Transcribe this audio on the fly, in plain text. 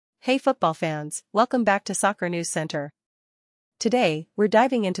Hey football fans, welcome back to Soccer News Center. Today, we're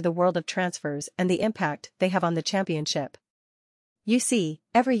diving into the world of transfers and the impact they have on the championship. You see,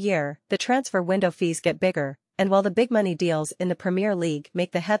 every year, the transfer window fees get bigger, and while the big money deals in the Premier League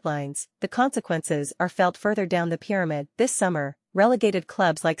make the headlines, the consequences are felt further down the pyramid. This summer, relegated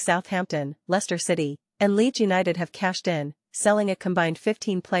clubs like Southampton, Leicester City, and Leeds United have cashed in, selling a combined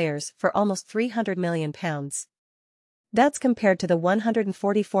 15 players for almost £300 million. That's compared to the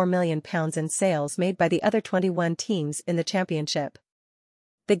 £144 million in sales made by the other 21 teams in the championship.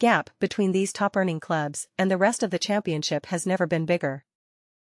 The gap between these top-earning clubs and the rest of the championship has never been bigger.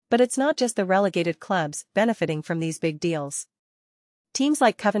 But it's not just the relegated clubs benefiting from these big deals. Teams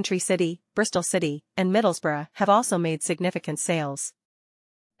like Coventry City, Bristol City, and Middlesbrough have also made significant sales.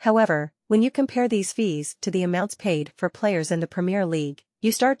 However, when you compare these fees to the amounts paid for players in the Premier League,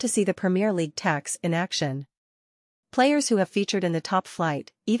 you start to see the Premier League tax in action. Players who have featured in the top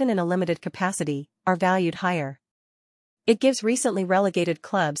flight, even in a limited capacity, are valued higher. It gives recently relegated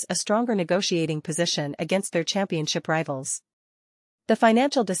clubs a stronger negotiating position against their championship rivals. The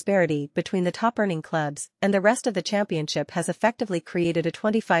financial disparity between the top-earning clubs and the rest of the championship has effectively created a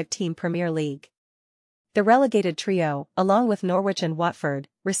 25-team Premier League. The relegated trio, along with Norwich and Watford,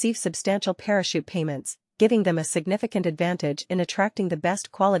 receive substantial parachute payments, giving them a significant advantage in attracting the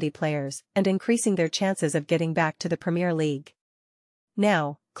best quality players and increasing their chances of getting back to the Premier League.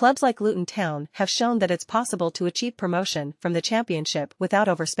 Now, clubs like Luton Town have shown that it's possible to achieve promotion from the Championship without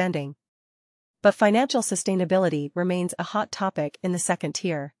overspending. But financial sustainability remains a hot topic in the second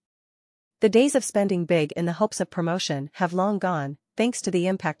tier. The days of spending big in the hopes of promotion have long gone, thanks to the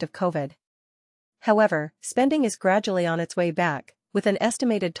impact of COVID. However, spending is gradually on its way back, with an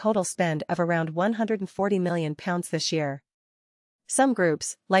estimated total spend of around £140 million this year. Some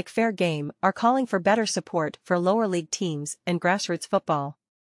groups, like Fair Game, are calling for better support for lower league teams and grassroots football.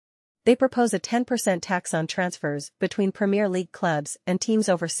 They propose a 10% tax on transfers between Premier League clubs and teams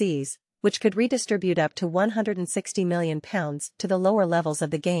overseas, which could redistribute up to £160 million to the lower levels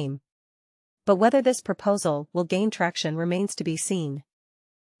of the game. But whether this proposal will gain traction remains to be seen.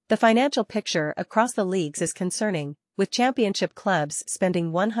 The financial picture across the leagues is concerning, with championship clubs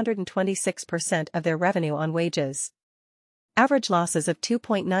spending 126% of their revenue on wages. Average losses of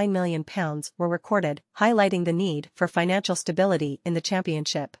 £2.9 million were recorded, highlighting the need for financial stability in the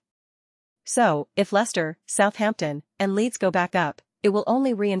championship. So, if Leicester, Southampton, and Leeds go back up, it will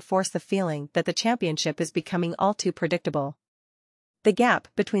only reinforce the feeling that the championship is becoming all too predictable. The gap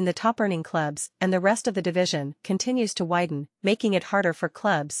between the top-earning clubs and the rest of the division continues to widen, making it harder for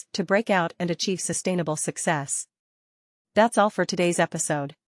clubs to break out and achieve sustainable success. That's all for today's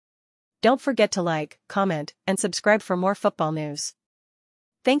episode. Don't forget to like, comment, and subscribe for more football news.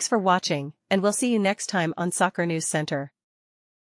 Thanks for watching, and we'll see you next time on Soccer News Center.